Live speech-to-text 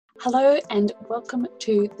Hello and welcome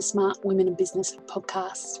to the Smart Women in Business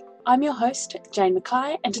podcast. I'm your host, Jane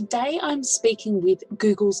Mackay, and today I'm speaking with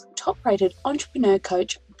Google's top-rated entrepreneur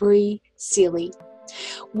coach, Bri Seeley.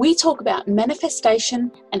 We talk about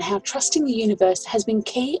manifestation and how trusting the universe has been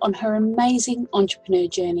key on her amazing entrepreneur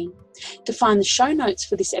journey. To find the show notes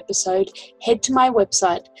for this episode, head to my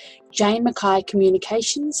website,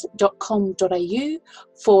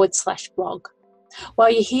 janemackaycommunications.com.au/blog.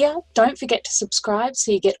 While you're here, don't forget to subscribe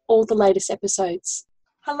so you get all the latest episodes.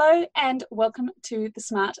 Hello and welcome to the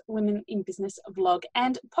Smart Women in Business vlog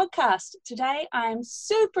and podcast. Today I'm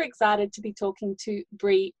super excited to be talking to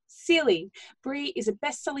Bri Seeley. Bri is a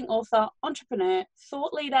best-selling author, entrepreneur,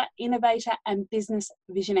 thought leader, innovator and business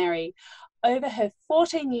visionary. Over her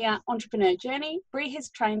 14-year entrepreneur journey, Bri has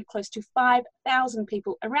trained close to 5,000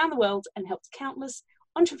 people around the world and helped countless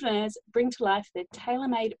entrepreneurs bring to life their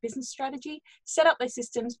tailor-made business strategy, set up their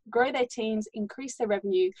systems, grow their teams, increase their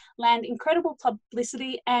revenue, land incredible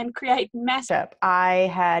publicity, and create massive.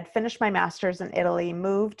 I had finished my master's in Italy,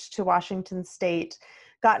 moved to Washington State,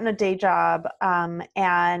 gotten a day job,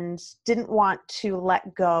 and didn't want to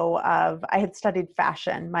let go of, I had studied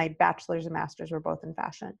fashion. My bachelor's and master's were both in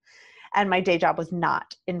fashion. And my day job was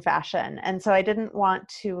not in fashion. And so I didn't want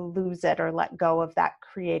to lose it or let go of that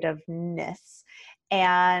creativeness.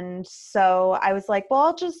 And so I was like, well,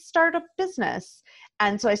 I'll just start a business.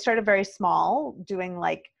 And so I started very small, doing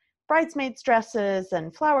like bridesmaids dresses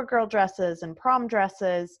and flower girl dresses and prom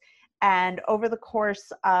dresses. And over the course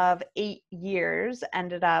of 8 years,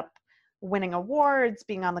 ended up winning awards,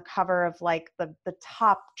 being on the cover of like the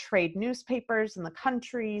top trade newspapers in the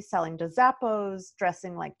country, selling to Zappos,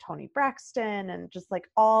 dressing like Toni Braxton, and just like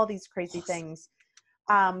all these crazy things.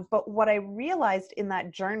 But what I realized in that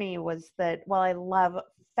journey was that while I love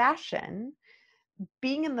fashion,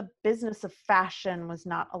 being in the business of fashion was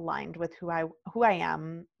not aligned with who I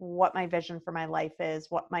am, what my vision for my life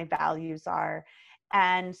is, what my values are.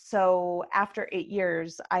 And so after 8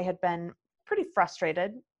 years, I had been pretty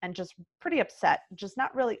frustrated and just pretty upset, just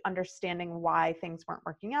not really understanding why things weren't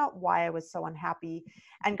working out, why I was so unhappy,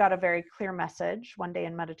 and got a very clear message one day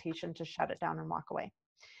in meditation to shut it down and walk away.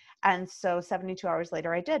 And so 72 hours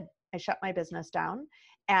later, I did. I shut my business down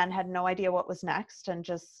and had no idea what was next, and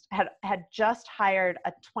just had just hired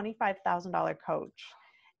a $25,000 coach,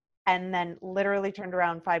 and then literally turned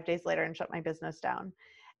around 5 days later and shut my business down.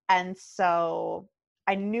 And so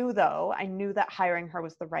I knew that hiring her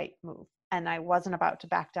was the right move, and I wasn't about to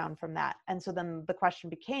back down from that. And so then the question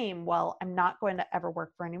became, well, I'm not going to ever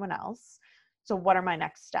work for anyone else. So what are my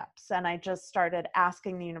next steps? And I just started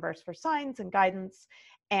asking the universe for signs and guidance,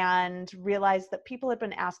 and realized that people had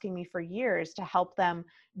been asking me for years to help them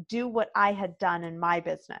do what I had done in my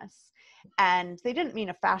business. And they didn't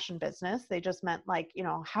mean a fashion business. They just meant like,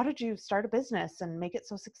 how did you start a business and make it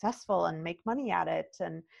so successful and make money at it?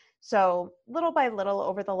 And so little by little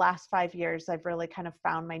over the last 5 years, I've really kind of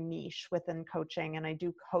found my niche within coaching. And I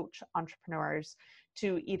do coach entrepreneurs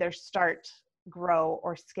to either start, grow,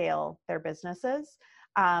 or scale their businesses.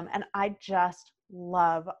 And I just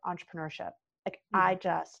love entrepreneurship. I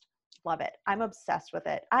just love it. I'm obsessed with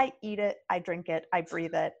it. I eat it. I drink it. I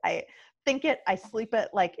breathe it. I think it. I sleep it.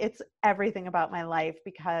 Like, it's everything about my life,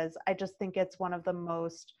 because I just think it's one of the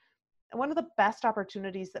best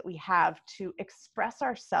opportunities that we have to express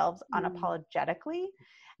ourselves unapologetically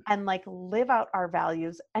and like live out our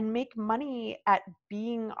values and make money at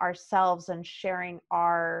being ourselves and sharing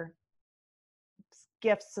our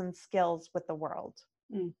gifts and skills with the world.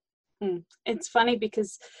 It's funny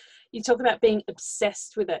because you talk about being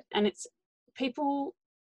obsessed with it, and it's people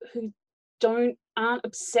who aren't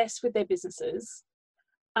obsessed with their businesses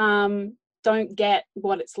don't get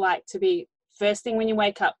what it's like to be first thing when you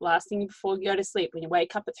wake up, last thing before you go to sleep, when you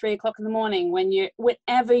wake up at 3 o'clock in the morning,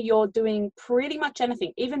 whenever you're doing pretty much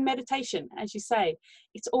anything, even meditation, as you say,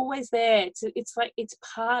 it's always there. It's like it's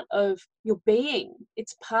part of your being.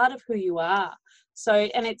 It's part of who you are. So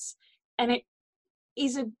and it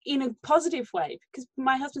is in a positive way, because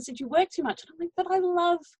my husband said, you work too much. And I'm like, but I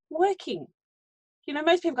love working.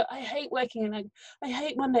 Most people go, I hate working, and I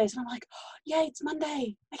hate Mondays. And I'm like, oh, yay, it's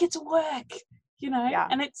Monday. I get to work, Yeah.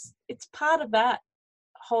 And it's part of that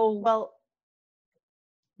whole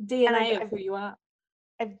DNA of who you are.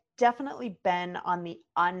 I've definitely been on the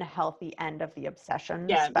unhealthy end of the obsession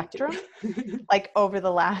spectrum, like over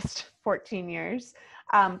the last 14 years.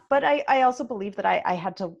 But I also believe that I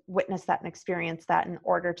had to witness that and experience that in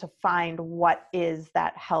order to find what is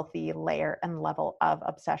that healthy layer and level of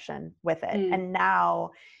obsession with it. And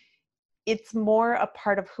now it's more a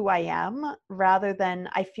part of who I am rather than,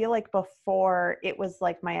 I feel like before it was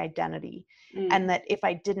like my identity, and that if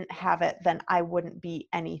I didn't have it, then I wouldn't be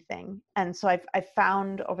anything. And so I've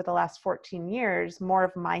found over the last 14 years more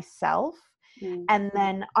of myself. And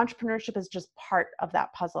then entrepreneurship is just part of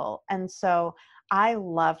that puzzle. And so I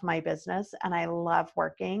love my business and I love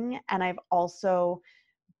working. And I've also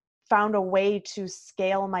found a way to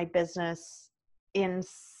scale my business in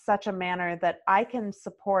such a manner that I can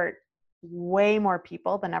support way more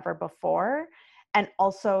people than ever before, and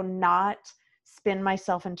also not spin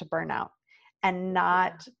myself into burnout and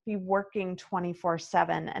not be working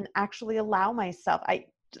 24/7, and actually allow myself.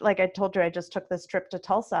 Like I told you, I just took this trip to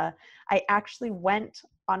Tulsa. I actually went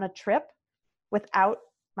on a trip without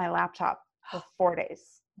my laptop for 4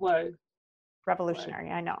 days. Whoa. Revolutionary.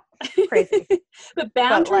 Whoa. I know. Crazy. But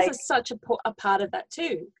boundaries are such a part of that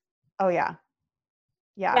too. Oh yeah.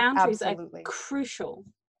 Yeah. Boundaries absolutely. are crucial.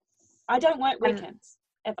 I don't work weekends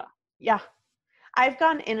ever. Yeah. I've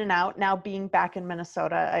gone in and out now. Being back in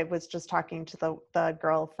Minnesota, I was just talking to the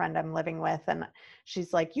girlfriend I'm living with, and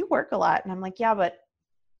she's like, "You work a lot." And I'm like, "Yeah, but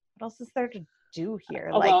what else is there to do here?"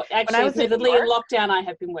 Oh, like, well, actually, when I was admittedly, in lockdown, I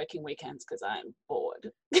have been working weekends because I'm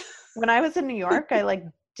bored. When I was in New York, I like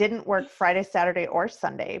didn't work Friday, Saturday, or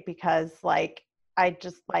Sunday because like I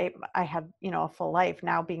have, a full life.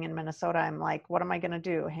 Now being in Minnesota, I'm like, what am I going to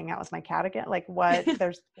do? Hang out with my cat again? Like what?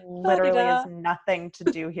 There's literally is nothing to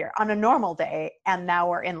do here on a normal day. And now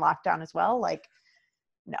we're in lockdown as well. Like,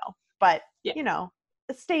 no, but the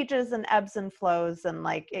stages and ebbs and flows and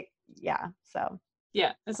like it. Yeah. So.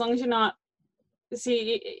 Yeah. As long as you're not,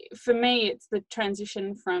 see, for me, it's the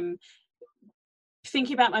transition from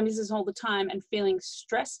thinking about my business all the time and feeling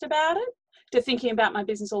stressed about it to thinking about my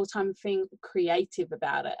business all the time and feeling creative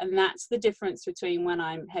about it. And that's the difference between when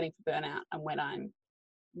I'm heading for burnout and when I'm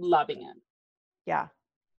loving it. Yeah.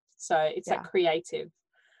 So it's that creative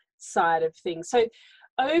side of things. So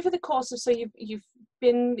over the course of, so you've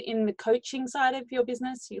been in the coaching side of your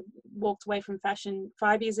business. You walked away from fashion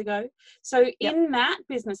 5 years ago. So in that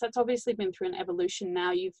business, that's obviously been through an evolution.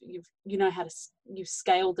 Now you've you've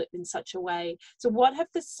scaled it in such a way. So what have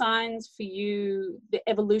the signs for you, the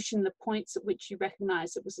evolution, the points at which you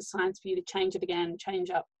recognize it was the signs for you to change it again,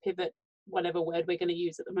 change up, pivot, whatever word we're going to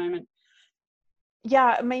use at the moment?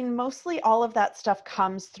 Yeah, I mean, mostly all of that stuff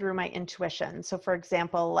comes through my intuition. So for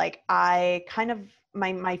example, like I kind of,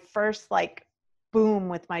 my first like boom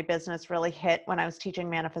with my business really hit when I was teaching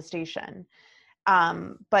manifestation.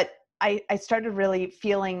 But I started really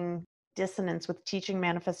feeling dissonance with teaching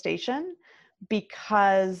manifestation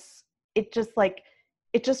because it just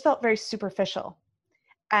felt very superficial.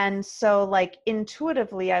 And so like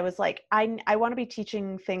intuitively, I was like, I want to be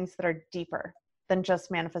teaching things that are deeper than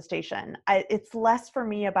just manifestation. It's less for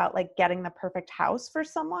me about like getting the perfect house for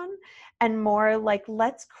someone and more like,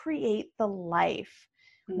 let's create the life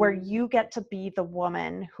where you get to be the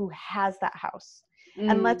woman who has that house.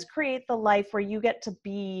 And let's create the life where you get to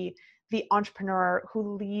be the entrepreneur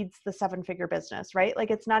who leads the 7-figure business, right?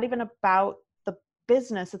 Like it's not even about the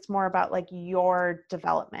business, it's more about like your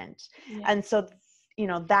development. And so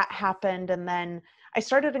that happened. And then I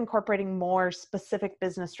started incorporating more specific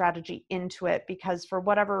business strategy into it because for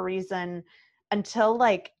whatever reason, until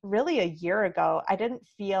like really a year ago, I didn't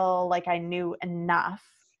feel like I knew enough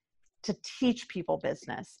to teach people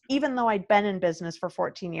business, even though I'd been in business for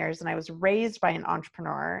 14 years and I was raised by an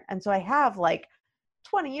entrepreneur. And so I have like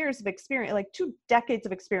 20 years of experience, like 2 decades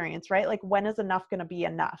of experience, right? Like when is enough going to be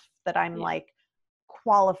enough that I'm like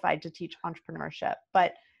qualified to teach entrepreneurship?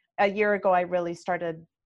 But a year ago, I really started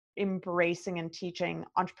embracing and teaching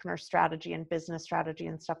entrepreneur strategy and business strategy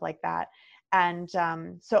and stuff like that. And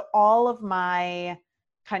so all of my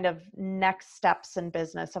kind of next steps in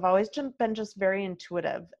business have always been just very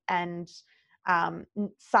intuitive and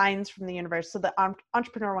signs from the universe. So the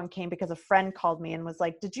entrepreneur one came because a friend called me and was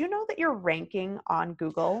like, did you know that you're ranking on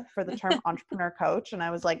Google for the term entrepreneur coach? And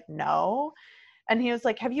I was like, no. And he was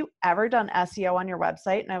like, have you ever done SEO on your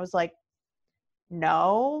website? And I was like,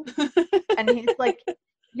 no. And he's like,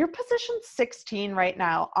 you're position 16 right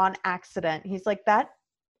now on accident. He's like, that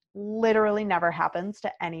literally never happens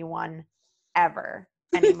to anyone ever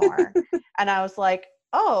anymore. And I was like,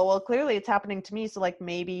 oh, well, clearly it's happening to me. So like,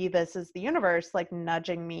 maybe this is the universe, like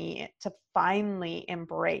nudging me to finally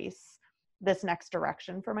embrace this next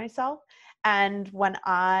direction for myself. And when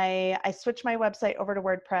I switched my website over to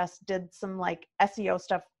WordPress, did some like SEO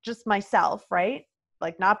stuff, just myself, right?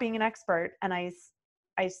 Like not being an expert. And I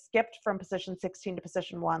skipped from position 16 to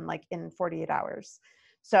position 1, like in 48 hours.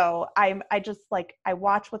 So I just like, I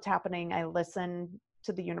watch what's happening. I listen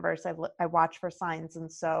to the universe. I watch for signs.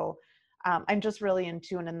 And so I'm just really in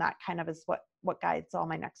tune, and that kind of is what guides all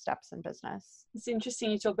my next steps in business. It's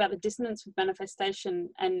interesting you talk about the dissonance with manifestation,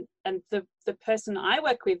 and the person I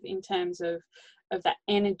work with in terms of that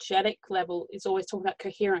energetic level is always talking about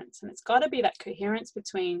coherence, and it's got to be that coherence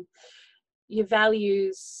between your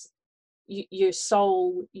values, your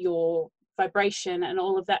soul, your vibration, and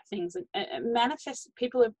all of that things. And manifest,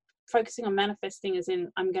 people are focusing on manifesting as in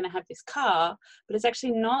I'm going to have this car, but it's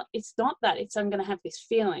actually not. It's not that. It's I'm going to have this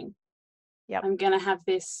feeling. Yep. I'm going to have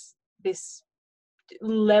this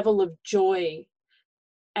level of joy,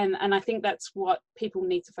 and I think that's what people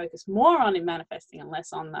need to focus more on in manifesting, and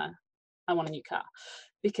less on the I want a new car,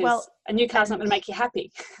 because a new car's not going to make you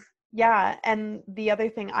happy. Yeah. And the other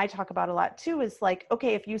thing I talk about a lot too is like,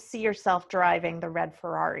 okay, if you see yourself driving the red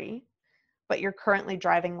Ferrari, but you're currently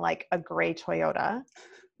driving like a gray Toyota,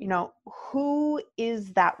 you know, who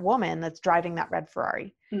is that woman that's driving that red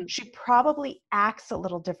Ferrari? She probably acts a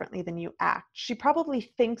little differently than you act. She probably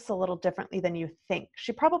thinks a little differently than you think.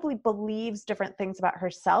 She probably believes different things about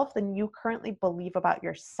herself than you currently believe about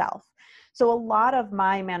yourself. So a lot of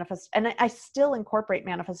my and I still incorporate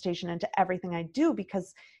manifestation into everything I do,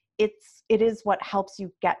 because it is what helps you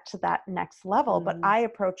get to that next level. But I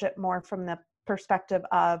approach it more from the perspective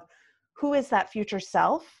of, who is that future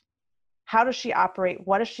self? How does she operate?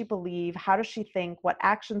 What does she believe? How does she think? What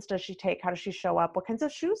actions does she take? How does she show up? What kinds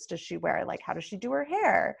of shoes does she wear? Like, how does she do her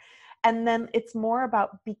hair? And then it's more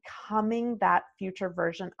about becoming that future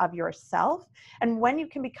version of yourself. And when you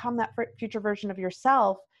can become that future version of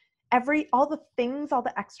yourself, all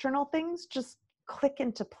the external things just click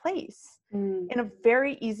into place in a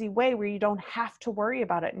very easy way, where you don't have to worry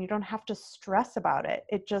about it and you don't have to stress about it.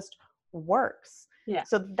 It just works. Yeah.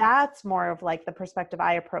 So that's more of like the perspective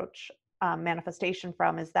I approach manifestation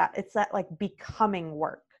from, is that it's that like becoming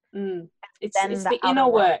work. It's the inner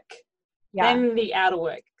work. Yeah. Then the outer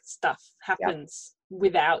work stuff happens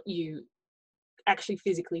without you actually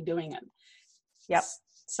physically doing it. Yep.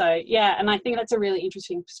 So yeah, and I think that's a really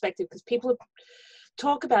interesting perspective, because people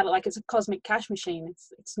talk about it like it's a cosmic cash machine.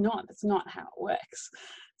 It's not. That's not how it works.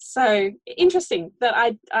 So interesting that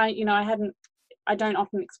I don't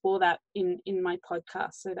often explore that in my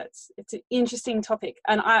podcast. So it's an interesting topic,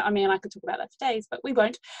 and I mean I could talk about that for days, but we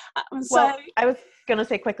won't. Well, I was going to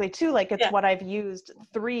say quickly too, like it's what I've used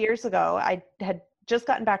 3 years ago. I had just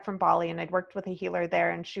gotten back from Bali, and I'd worked with a healer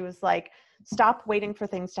there, and she was like, stop waiting for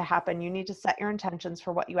things to happen. You need to set your intentions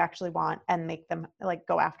for what you actually want and make them, like,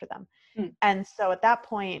 go after them. And so at that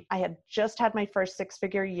point, I had just had my first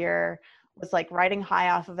 6-figure year, was like riding high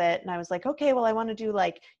off of it. And I was like, okay, well, I want to do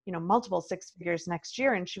like, multiple 6 figures next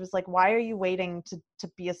year. And she was like, why are you waiting to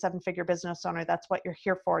be a 7-figure business owner? That's what you're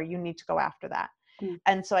here for. You need to go after that.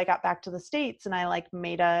 And so I got back to the States, and I like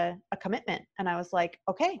made a commitment, and I was like,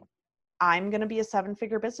 okay, I'm going to be a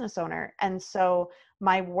 7-figure business owner. And so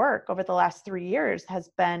my work over the last 3 years has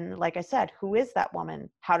been, like I said, who is that woman?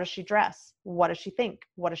 How does she dress? What does she think?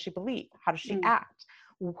 What does she believe? How does she act?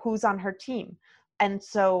 Who's on her team? And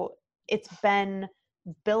so it's been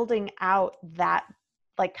building out that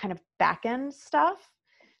like kind of back end stuff,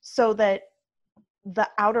 so that the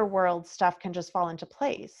outer world stuff can just fall into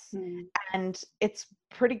place. And it's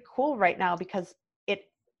pretty cool right now, because it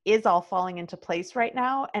is all falling into place right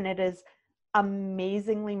now. And it is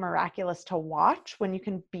amazingly miraculous to watch when you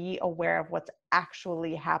can be aware of what's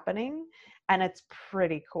actually happening. And it's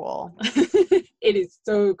pretty cool. It is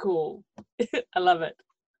so cool. I love it.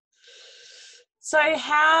 So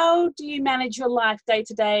how do you manage your life day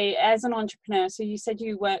to day as an entrepreneur? So you said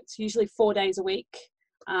you worked usually 4 days a week,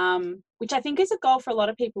 which I think is a goal for a lot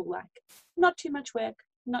of people, like not too much work,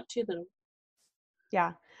 not too little.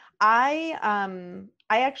 Yeah. I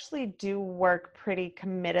actually do work pretty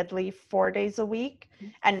committedly 4 days a week,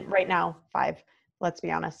 and right now 5, let's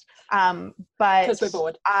be honest. But because we're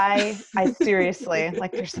bored. I seriously,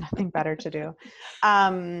 like, there's nothing better to do.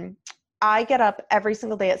 I get up every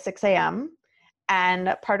single day at 6 a.m.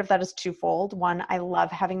 And part of that is twofold. One, I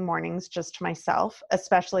love having mornings just to myself,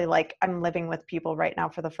 especially like I'm living with people right now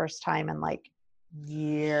for the first time in like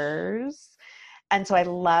years. And so I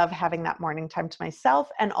love having that morning time to myself.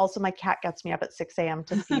 And also my cat gets me up at 6 a.m.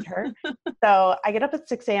 to feed her. So I get up at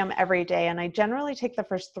 6 a.m. every day. And I generally take the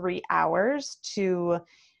first 3 hours to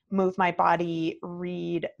move my body,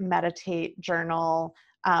 read, meditate, journal,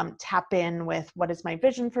 tap in with what is my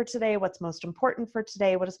vision for today, what's most important for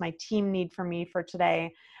today, what does my team need from me for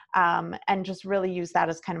today, and just really use that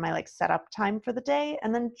as kind of my like setup time for the day.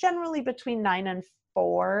 And then generally between 9 and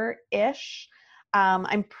 4-ish,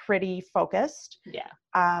 I'm pretty focused. Yeah.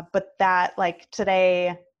 But that, like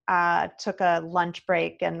today, took a lunch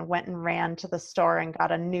break and went and ran to the store and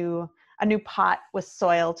got a new a new pot with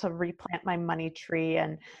soil to replant my money tree.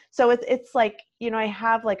 And so it's like, I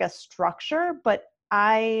have like a structure, but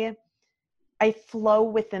I flow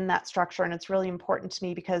within that structure. And it's really important to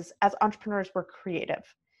me because as entrepreneurs, we're creative.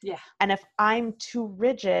 Yeah. And if I'm too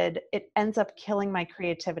rigid, it ends up killing my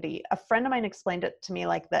creativity. A friend of mine explained it to me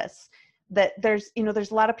like this, that there's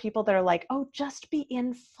a lot of people that are like, oh, just be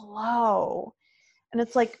in flow. And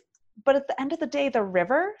it's like, but at the end of the day, the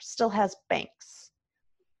river still has banks.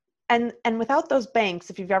 And without those banks,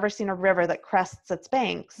 if you've ever seen a river that crests its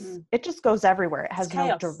banks, it just goes everywhere. It has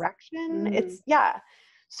no direction.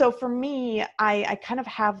 So for me, I kind of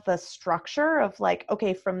have the structure of like,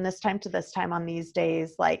 okay, from this time to this time on these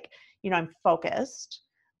days, like, I'm focused,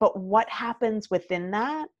 but what happens within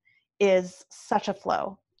that is such a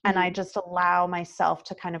flow. And I just allow myself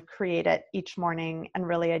to kind of create it each morning and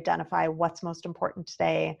really identify what's most important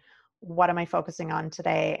today. What am I focusing on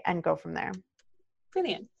today, and go from there.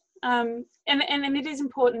 Brilliant. And it is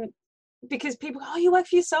important because people, oh, you work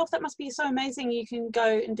for yourself. That must be so amazing. You can go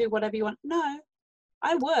and do whatever you want. No,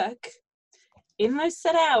 I work in those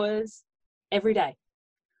set hours every day.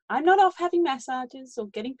 I'm not off having massages or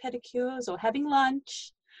getting pedicures or having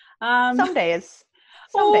lunch. Some days.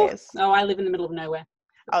 Oh, I live in the middle of nowhere.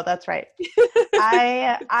 Oh, that's right.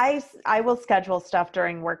 I will schedule stuff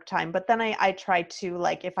during work time, but then I try to,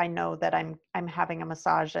 like, if I know that I'm having a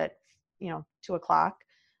massage at 2:00,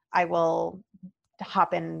 I will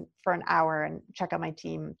hop in for an hour and check on my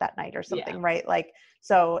team that night or something, right? Like,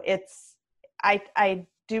 so I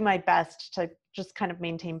do my best to just kind of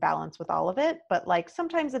maintain balance with all of it, but like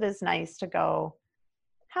sometimes it is nice to go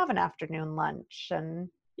have an afternoon lunch. And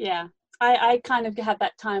I kind of have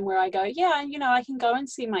that time where I go, I can go and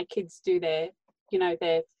see my kids do their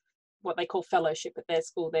what they call fellowship at their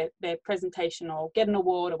school, their presentation or get an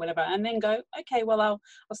award or whatever, and then go, okay, well, I'll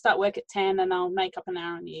start work at 10 and I'll make up an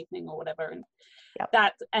hour in the evening or whatever. And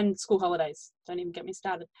that, and school holidays, don't even get me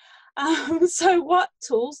started. So what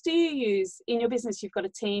tools do you use in your business? You've got a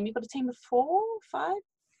team of 4,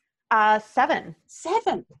 5? 7.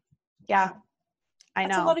 7. Yeah, I know.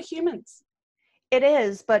 That's a lot of humans. It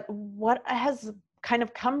is, but what has kind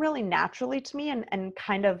of come really naturally to me, and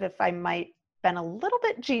kind of, if I might been a little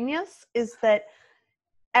bit genius, is that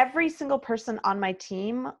every single person on my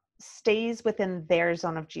team stays within their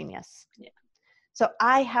zone of genius. Yeah. So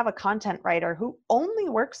I have a content writer who only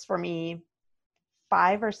works for me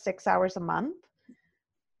 5 or 6 hours a month,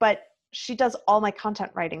 but she does all my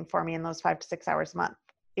content writing for me in those 5 to 6 hours a month.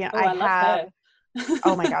 I love her.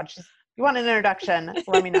 Oh my God. You want an introduction?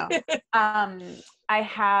 Let me know. I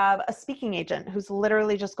have a speaking agent who's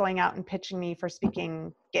literally just going out and pitching me for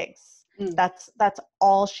speaking gigs. That's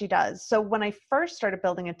all she does. So when I first started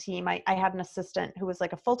building a team, I had an assistant who was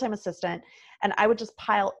like a full-time assistant, and I would just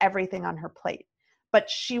pile everything on her plate. But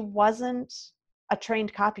she wasn't a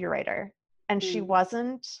trained copywriter, and she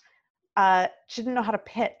wasn't, she didn't know how to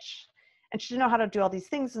pitch, and she didn't know how to do all these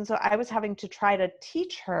things. And so I was having to try to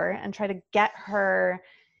teach her and try to get her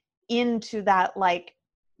into that like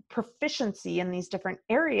proficiency in these different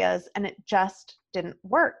areas, and it just didn't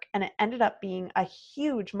work, and it ended up being a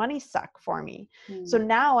huge money suck for me. So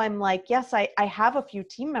now I'm like, yes, I have a few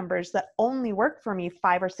team members that only work for me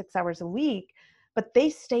 5 or 6 hours a week, but they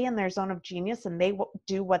stay in their zone of genius and they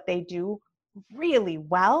do what they do really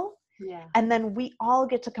well. And then we all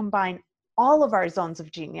get to combine all of our zones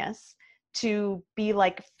of genius to be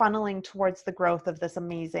like funneling towards the growth of this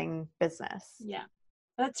amazing business.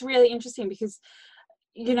 That's really interesting because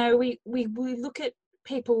we look at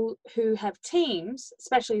people who have teams,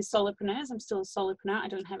 especially as solopreneurs. I'm still a solopreneur. I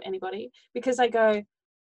don't have anybody, because I go,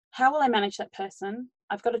 how will I manage that person?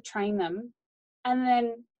 I've got to train them. And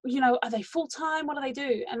then, are they full-time? What do they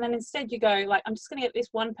do? And then instead you go like, I'm just going to get this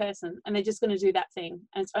one person and they're just going to do that thing.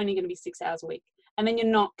 And it's only going to be 6 hours a week. And then you're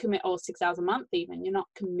not or 6 hours a month even. You're not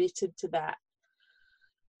committed to that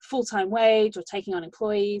full-time wage or taking on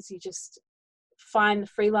employees. You just find the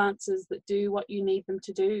freelancers that do what you need them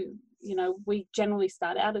to do. We generally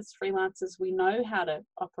start out as freelancers. We know how to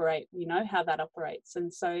operate. We know how that operates.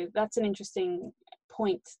 And so that's an interesting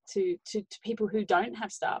point to people who don't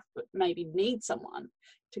have staff, but maybe need someone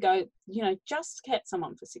to go, just get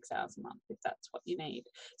someone for 6 hours a month if that's what you need.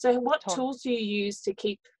 So what tools do you use to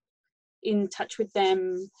keep in touch with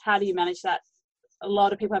them? How do you manage that? A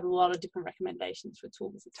lot of people have a lot of different recommendations for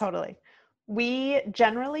tools. Totally. We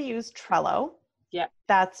generally use Trello. Yeah.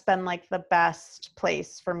 That's been like the best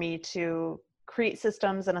place for me to create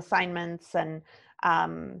systems and assignments and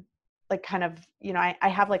like kind of, I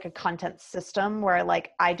have like a content system where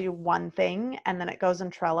like I do one thing and then it goes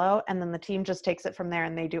in Trello and then the team just takes it from there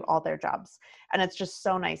and they do all their jobs. And it's just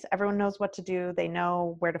so nice. Everyone knows what to do. They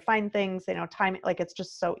know where to find things. They know time. Like it's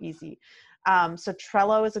just so easy. So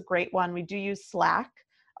Trello is a great one. We do use Slack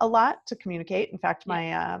a lot to communicate. In fact,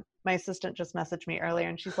 my assistant just messaged me earlier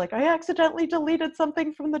and she's like, I accidentally deleted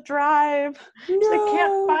something from the drive. She's like,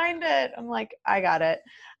 can't find it. I'm like, I got it.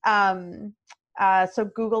 So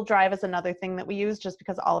Google Drive is another thing that we use just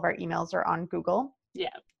because all of our emails are on Google.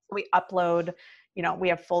 Yeah. We upload, we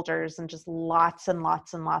have folders and just lots and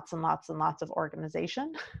lots and lots and lots and lots of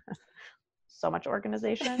organization. So much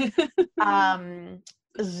organization.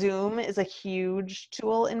 Zoom is a huge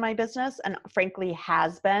tool in my business and frankly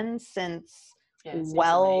has been since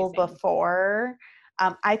before.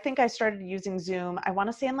 I think I started using Zoom, I want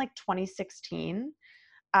to say in like 2016,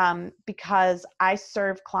 because I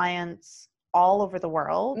serve clients all over the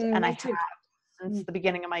world and I have since the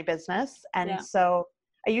beginning of my business. And so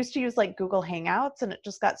I used to use like Google Hangouts and it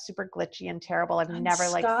just got super glitchy and terrible. I've never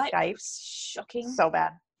liked Skype. Shocking. So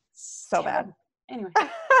bad. So bad. Anyway.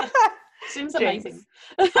 Zoom's amazing.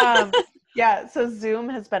 So Zoom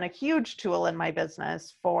has been a huge tool in my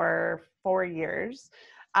business for 4 years.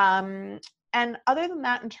 And other than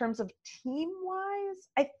that, in terms of team-wise,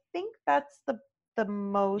 I think that's the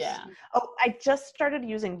most. Oh, I just started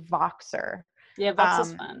using Voxer. Yeah,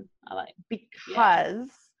 Voxer's fun. I like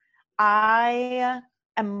because I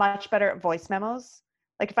am much better at voice memos.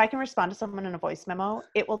 Like if I can respond to someone in a voice memo,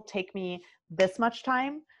 it will take me this much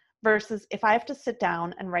time versus if I have to sit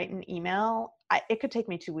down and write an email, it could take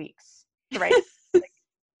me 2 weeks to write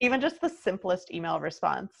even just the simplest email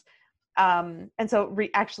response. And so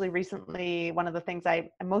recently, one of the things I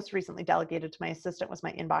most recently delegated to my assistant was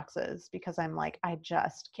my inboxes because I'm like, I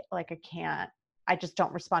just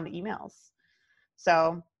don't respond to emails.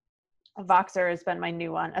 So Voxer has been my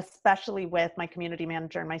new one, especially with my community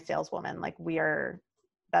manager and my saleswoman. Like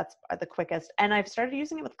that's the quickest. And I've started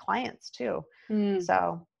using it with clients too.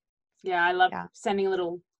 So yeah, I love sending a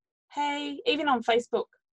little, hey, even on Facebook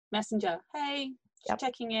Messenger, hey, just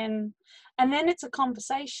checking in. And then it's a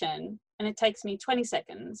conversation and it takes me 20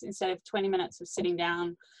 seconds instead of 20 minutes of sitting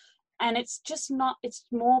down. And it's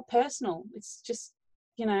more personal. It's just,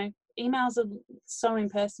 emails are so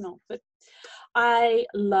impersonal, but I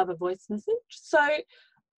love a voice message. So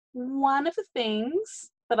one of the things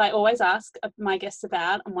that I always ask my guests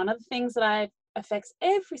about, and one of the things that affects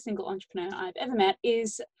every single entrepreneur I've ever met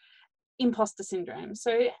is imposter syndrome.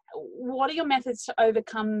 So what are your methods to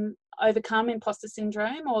overcome imposter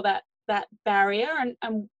syndrome or that barrier,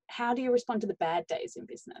 and how do you respond to the bad days in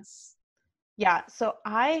business? Yeah, so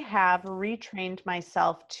I have retrained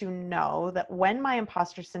myself to know that when my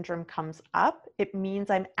imposter syndrome comes up, it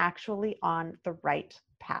means I'm actually on the right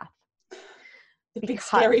path. The big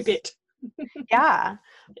scary bit.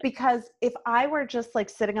 Because if I were just like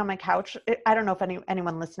sitting on my couch, I don't know if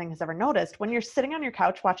anyone listening has ever noticed, when you're sitting on your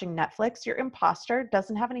couch watching Netflix, your imposter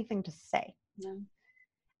doesn't have anything to say. No.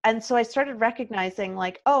 And so I started recognizing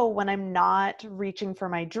like, oh, when I'm not reaching for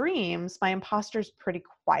my dreams, my imposter's pretty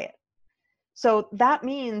quiet. So that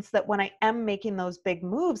means that when I am making those big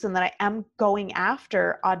moves and that I am going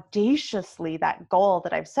after audaciously that goal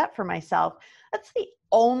that I've set for myself, that's the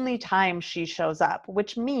only time she shows up,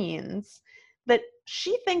 which means that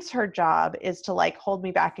she thinks her job is to like hold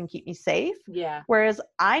me back and keep me safe. Yeah. Whereas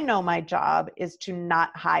I know my job is to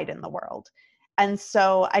not hide in the world. And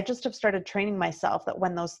so I just have started training myself that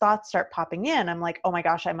when those thoughts start popping in, I'm like, oh my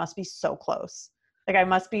gosh, I must be so close. Like I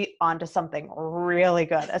must be onto something really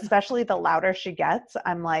good, especially the louder she gets.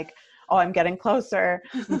 I'm like, oh, I'm getting closer.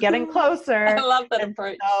 I'm getting closer. I love that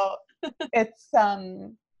approach.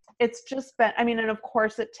 So it's just been, and of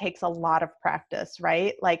course it takes a lot of practice,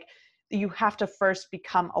 right? Like you have to first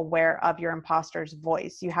become aware of your imposter's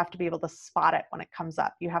voice. You have to be able to spot it when it comes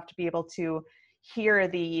up. You have to be able to hear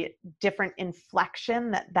the different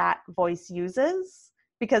inflection that voice uses,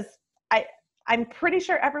 because I'm pretty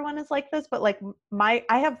sure everyone is like this, but like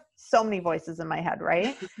I have so many voices in my head,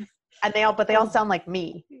 right? And they all sound like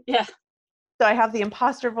me. Yeah. So I have the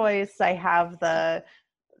imposter voice. I have the,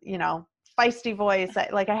 feisty voice.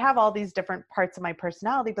 I have all these different parts of my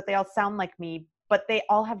personality, but they all sound like me, but they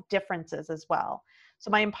all have differences as well. So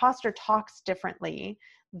my imposter talks differently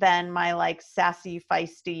than my like sassy,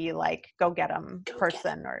 feisty, like go get 'em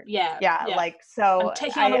person. Like, so I'm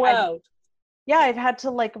taking on the world. I've had to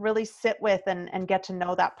like really sit with and get to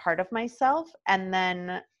know that part of myself, and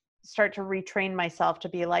then start to retrain myself to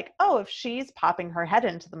be like, oh, if she's popping her head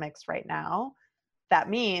into the mix right now, that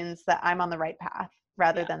means that I'm on the right path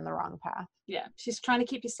rather than the wrong path. Yeah. She's trying to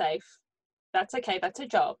keep you safe. That's okay. That's her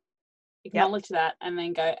job. acknowledge that, and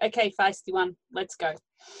then go, okay, feisty one, let's go.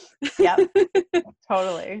 Yep.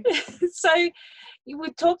 Totally. So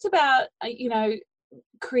we talked about,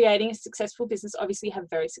 creating a successful business. Obviously you have a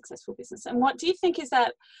very successful business. And what do you think is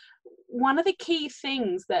that one of the key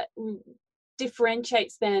things that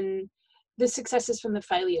differentiates then the successes from the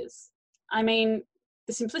failures? I mean,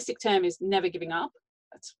 the simplistic term is never giving up.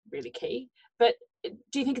 That's really key. But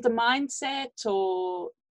do you think it's a mindset or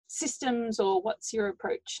systems, or what's your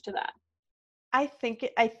approach to that? I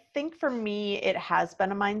think for me, it has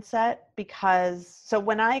been a mindset, because so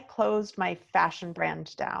when I closed my fashion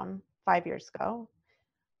brand down 5 years ago,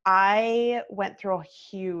 I went through a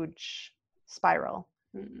huge spiral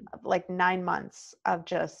of like 9 months of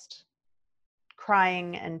just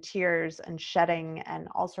crying and tears and shedding and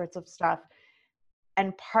all sorts of stuff.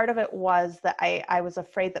 And part of it was that I was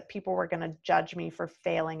afraid that people were going to judge me for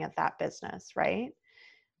failing at that business, right?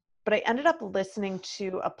 But I ended up listening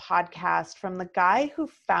to a podcast from the guy who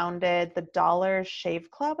founded the Dollar Shave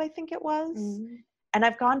Club, I think it was. Mm-hmm. And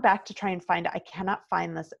I've gone back to try and find it. I cannot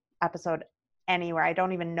find this episode anywhere. I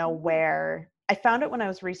don't even know where. I found it when I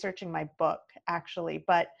was researching my book, actually.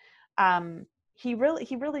 But he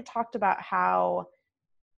really talked about how,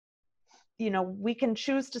 we can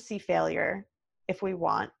choose to see failure if we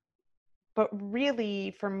want. But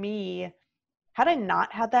really, for me, had I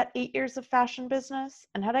not had that 8 years of fashion business,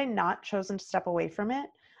 and had I not chosen to step away from it,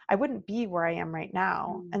 I wouldn't be where I am right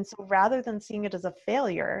now. And so rather than seeing it as a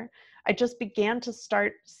failure, I just began to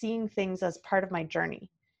start seeing things as part of my journey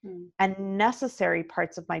and necessary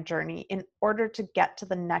parts of my journey in order to get to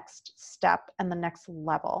the next step and the next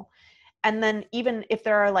level. And then even if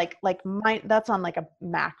there are that's on like a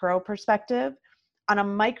macro perspective. On a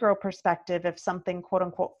micro perspective, if something quote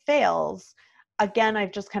unquote fails, again,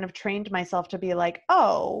 I've just kind of trained myself to be like,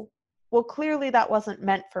 oh, well, clearly that wasn't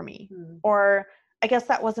meant for me. Or I guess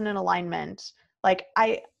that wasn't in alignment. Like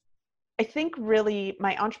I think really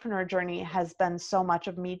my entrepreneur journey has been so much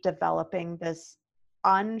of me developing this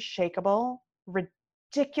unshakable,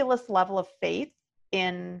 ridiculous level of faith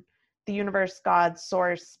in the universe, God,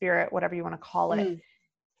 source, spirit, whatever you want to call it.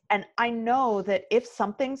 And I know that if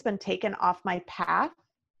something's been taken off my path,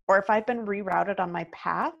 or if I've been rerouted on my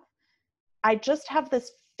path, I just have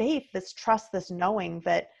this faith, this trust, this knowing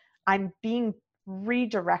that I'm being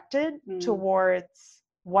redirected towards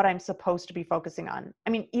what I'm supposed to be focusing on. I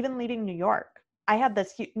mean, even leaving New York, I had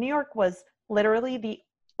this, New York was literally the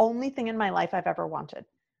only thing in my life I've ever wanted.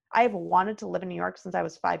 I've wanted to live in New York since I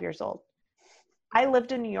was 5 years old. I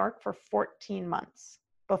lived in New York for 14 months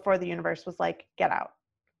before the universe was like, get out.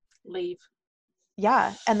 Leave.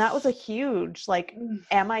 Yeah. And that was a huge, like,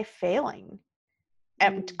 am I failing?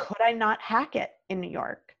 Could I not hack it in New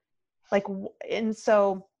York? Like, and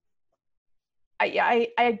so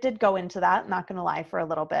I did go into that, not going to lie, for a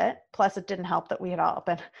little bit. Plus it didn't help that we had all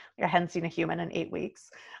been, I hadn't seen a human in 8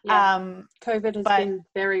 weeks. Yeah. COVID has been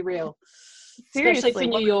very real, especially for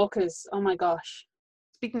New Yorkers. Oh my gosh.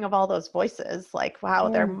 Speaking of all those voices, like, wow,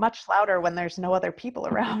 they're much louder when there's no other people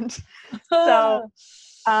around. So,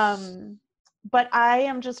 but I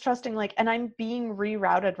am just trusting, like, and I'm being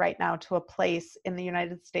rerouted right now to a place in the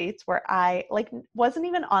United States where I wasn't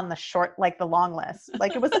even on the short, like the long list.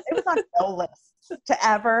 Like it was on no list to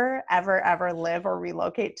ever live or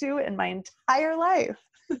relocate to in my entire life,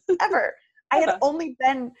 ever. I had only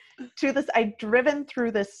been to this, I'd driven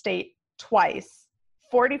through this state twice,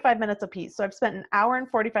 45 minutes apiece. So I've spent an hour and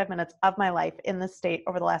 45 minutes of my life in this state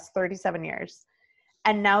over the last 37 years.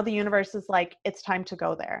 And now the universe is like, it's time to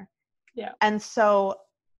go there. Yeah. And so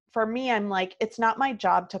for me, I'm like, it's not my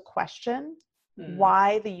job to question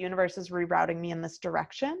why the universe is rerouting me in this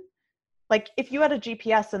direction. Like if you had a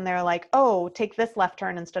GPS and they're like, oh, take this left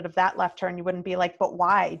turn instead of that left turn, you wouldn't be like, but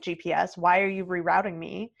why, GPS? Why are you rerouting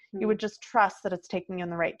me? You would just trust that it's taking you in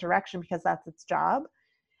the right direction because that's its job.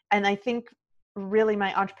 And I think really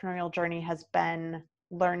my entrepreneurial journey has been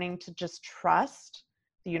learning to just trust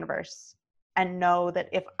the universe and know that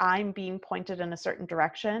if I'm being pointed in a certain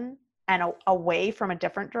direction and away from a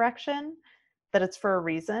different direction, that it's for a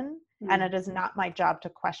reason and it is not my job to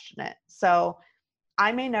question it. So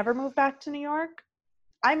I may never move back to New York.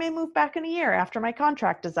 I may move back in a year after my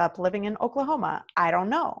contract is up living in Oklahoma. I don't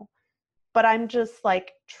know. But I'm just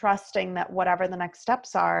like trusting that whatever the next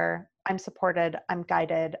steps are, I'm supported, I'm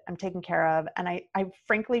guided, I'm taken care of. And I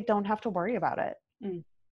frankly don't have to worry about it.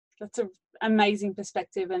 That's an amazing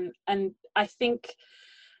perspective. And I think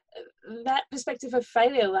that perspective of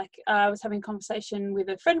failure, like I was having a conversation with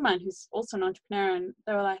a friend of mine who's also an entrepreneur, and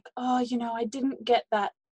they were like, oh, I didn't get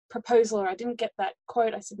that proposal, or I didn't get that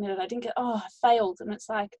quote I submitted. I failed. And it's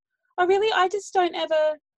like, oh really? I don't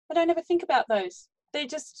ever think about those. they're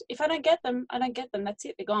just, if I don't get them, I don't get them. That's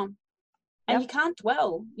it. They're gone. And Yep. you can't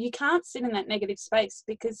dwell. You can't sit in that negative space,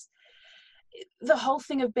 because the whole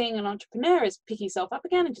thing of being an entrepreneur is pick yourself up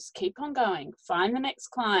again and just keep on going. Find the next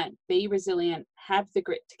client, be resilient, have the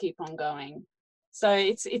grit to keep on going. So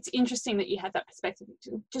it's interesting that you have that perspective.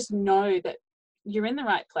 Just know that you're in the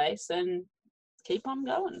right place and keep on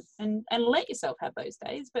going, and let yourself have those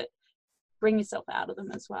days, but bring yourself out of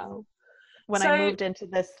them as well. When I moved into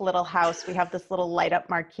this little house, we have this little light up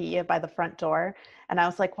marquee by the front door. And I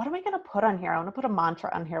was like, what am I going to put on here? I want to put a mantra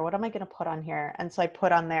on here. What am I going to put on here? And so I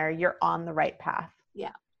put on there, you're on the right path.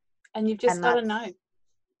 Yeah. And you've just got to know.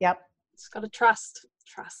 Yep. It's got to trust.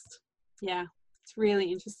 Yeah. It's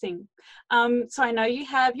really interesting. So I know you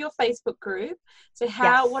have your Facebook group. So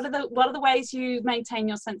what are the ways you maintain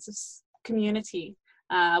your sense of community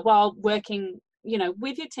while working,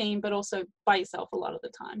 with your team, but also by yourself a lot of the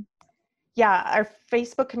time? Yeah, our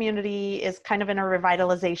Facebook community is kind of in a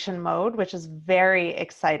revitalization mode, which is very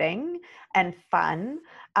exciting and fun.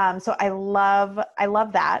 So I love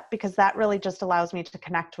that, because that really just allows me to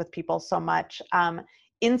connect with people so much.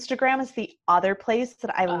 Instagram is the other place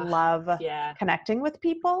that I love connecting with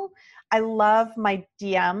people. I love my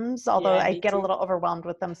DMs, although I get a little overwhelmed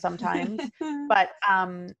with them sometimes. But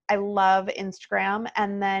I love Instagram.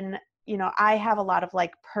 And then I have a lot of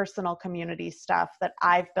like personal community stuff that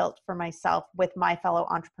I've built for myself with my fellow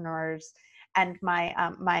entrepreneurs and my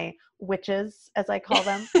my witches, as I call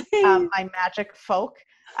them, my magic folk,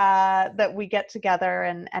 that we get together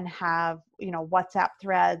and have WhatsApp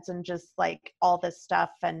threads and just like all this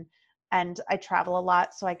stuff. And I travel a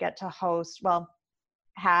lot, so I get to host. Well,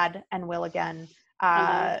 had and will again.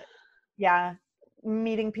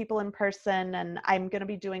 Meeting people in person, and I'm going to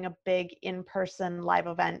be doing a big in-person live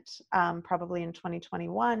event probably in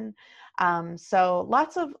 2021. So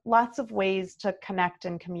lots of ways to connect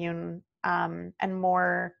and commune, and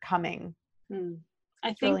more coming.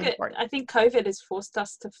 I think COVID has forced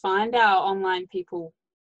us to find our online people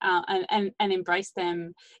and embrace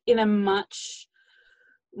them in a much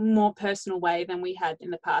more personal way than we had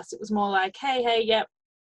in the past. It was more like, hey, yep,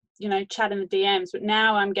 chat in the DMs, but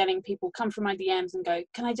now I'm getting people come from my DMs and go,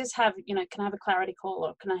 can I just have, can I have a clarity call,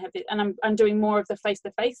 or can I have it? And I'm doing more of the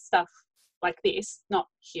face-to-face stuff like this, not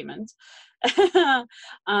humans,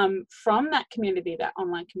 from that community, that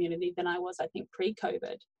online community, than I was, I think,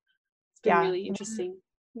 pre-COVID. It's been really interesting.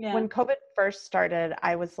 Yeah. When COVID first started,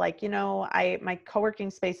 I was like, my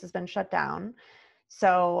co-working space has been shut down.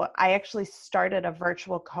 So I actually started a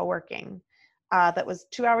virtual co-working that was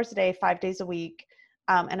 2 hours a day, 5 days a week.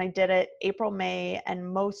 And I did it April, May, and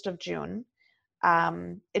most of June.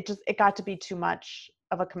 It got to be too much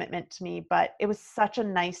of a commitment to me, but it was such a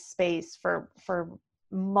nice space for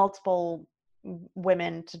multiple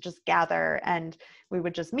women to just gather, and we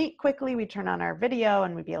would just meet quickly. We'd turn on our video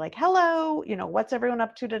and we'd be like, hello, what's everyone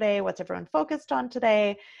up to today? What's everyone focused on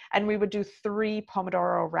today? And we would do 3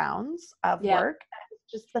 Pomodoro rounds of work.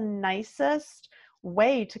 Just the nicest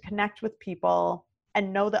way to connect with people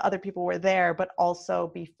and know that other people were there, but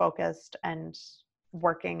also be focused and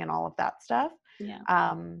working and all of that stuff.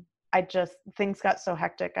 Things got so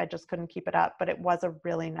hectic, I just couldn't keep it up, but it was a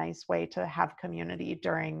really nice way to have community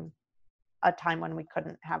during a time when we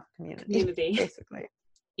couldn't have community. Basically.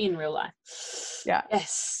 In real life. Yeah.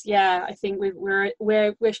 Yes. Yeah. I think we're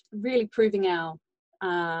really proving our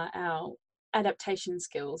adaptation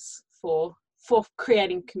skills for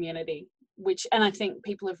creating community, and I think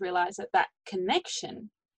people have realized that connection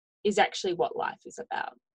is actually what life is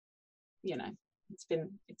about. It's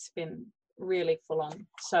been really full on.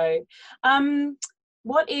 So,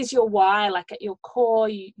 what is your why? Like at your core,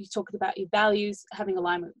 you talked about your values, having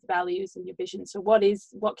alignment with values and your vision. So what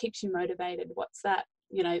keeps you motivated? What's that,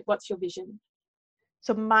 what's your vision?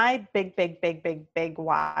 So my big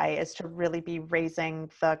why is to really be raising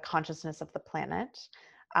the consciousness of the planet.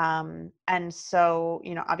 And so,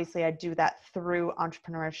 obviously I do that through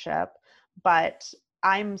entrepreneurship, but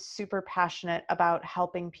I'm super passionate about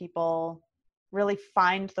helping people really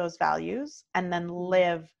find those values and then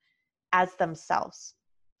live as themselves,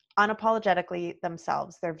 unapologetically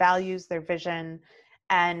themselves, their values, their vision.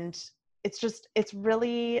 And it's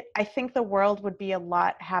really, I think the world would be a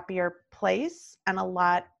lot happier place and a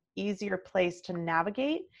lot easier place to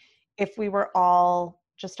navigate if we were all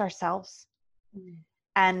just ourselves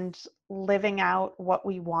and living out what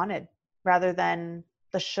we wanted rather than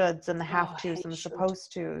the shoulds and the have tos and the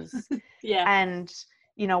supposed tos. And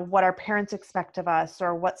what our parents expect of us,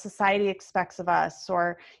 or what society expects of us,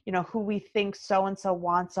 or who we think so and so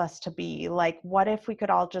wants us to be. Like, what if we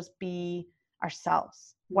could all just be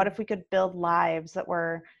ourselves? What if we could build lives that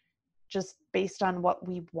were just based on what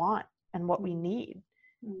we want and what we need.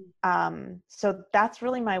 Mm. So that's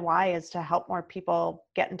really my why, is to help more people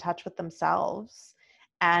get in touch with themselves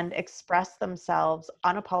and express themselves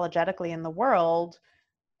unapologetically in the world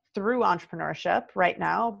through entrepreneurship right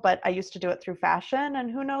now. But I used to do it through fashion,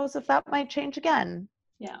 and who knows if that might change again.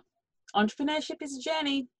 Yeah. Entrepreneurship is a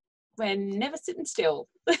journey. We're never sitting still.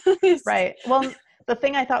 Right. Well, the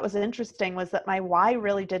thing I thought was interesting was that my why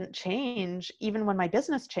really didn't change even when my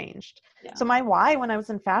business changed. Yeah. So my why when I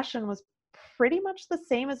was in fashion was pretty much the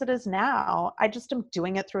same as it is now. I just am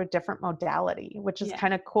doing it through a different modality, which is Yeah.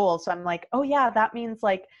 kind of cool. So I'm like, oh yeah, that means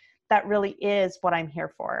like that really is what I'm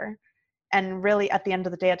here for. And really at the end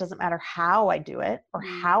of the day, it doesn't matter how I do it or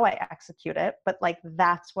how I execute it, but like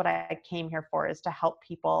that's what I came here for, is to help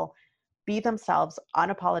people be themselves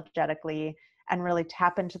unapologetically and really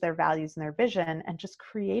tap into their values and their vision and just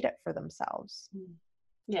create it for themselves.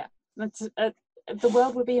 Yeah, that's the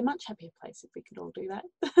world would be a much happier place if we could all do that.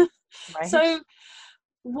 Right. So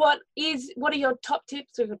what are your top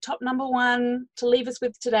tips, or your top number one to leave us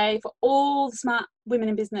with today for all the smart women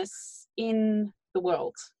in business in the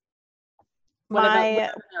world? Wherever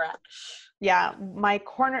they're at. Yeah, my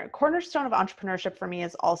cornerstone of entrepreneurship for me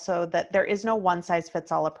is also that there is no one size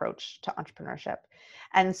fits all approach to entrepreneurship.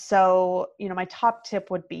 And so, my top tip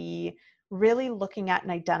would be really looking at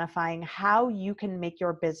and identifying how you can make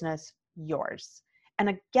your business yours. And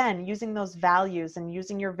again, using those values and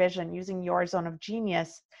using your vision, using your zone of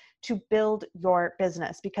genius to build your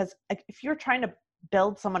business. Because if you're trying to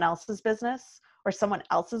build someone else's business or someone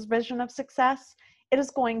else's vision of success, it is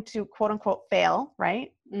going to quote unquote fail,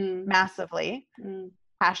 right? Massively.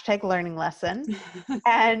 Hashtag learning lesson.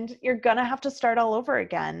 And you're going to have to start all over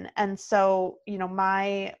again. And so,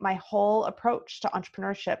 my whole approach to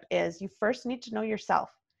entrepreneurship is you first need to know yourself.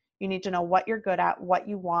 You need to know what you're good at, what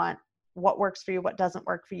you want, what works for you, what doesn't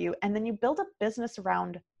work for you. And then you build a business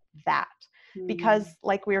around that. Because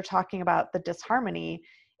like we were talking about the disharmony,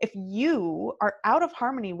 if you are out of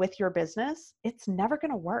harmony with your business, it's never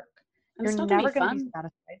going to work. You're never going to be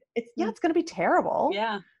satisfied. It's going to be terrible.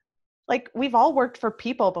 Yeah. Like we've all worked for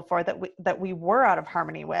people before that we were out of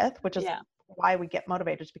harmony with, which is why we get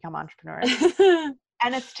motivated to become entrepreneurs.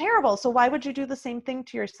 And it's terrible. So why would you do the same thing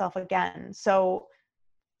to yourself again? So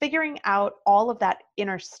figuring out all of that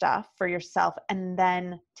inner stuff for yourself and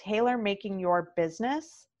then making your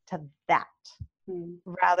business to that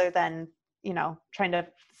rather than, trying to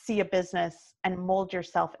see a business and mold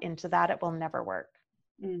yourself into that. It will never work.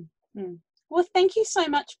 Well, thank you so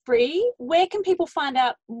much, Bri. Where can people find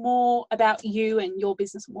out more about you and your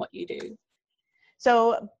business and what you do?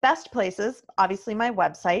 So best places, obviously my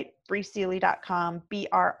website, briseeley.com,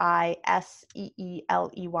 BRISEELEY.com.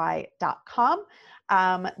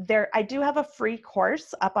 I do have a free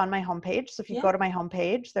course up on my homepage. So if you go to my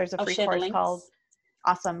homepage, there's a free course called,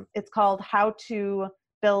 it's called How to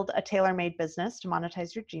Build a Tailor-Made Business to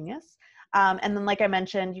Monetize Your Genius. And then, like I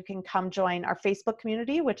mentioned, you can come join our Facebook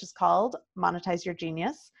community, which is called Monetize Your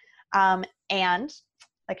Genius. And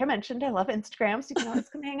like I mentioned, I love Instagram, so you can always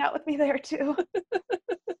come hang out with me there too.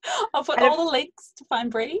 I'll put all the links to find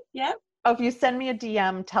Bri. Yeah. Oh, if you send me a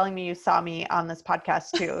DM telling me you saw me on this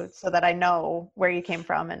podcast too, so that I know where you came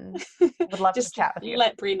from, and would love to chat with you.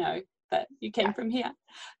 Let Bri know that you came from here.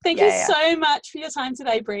 Thank you so much for your time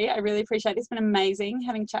today, Bri. I really appreciate it. It's been amazing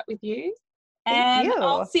having a chat with you. Thank you.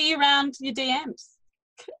 I'll see you around your DMs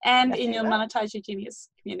and in your Monetize Your Genius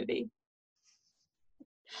community.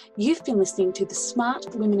 You've been listening to the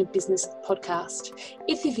Smart Women in Business podcast.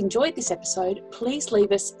 If you've enjoyed this episode, please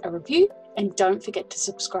leave us a review and don't forget to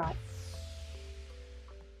subscribe.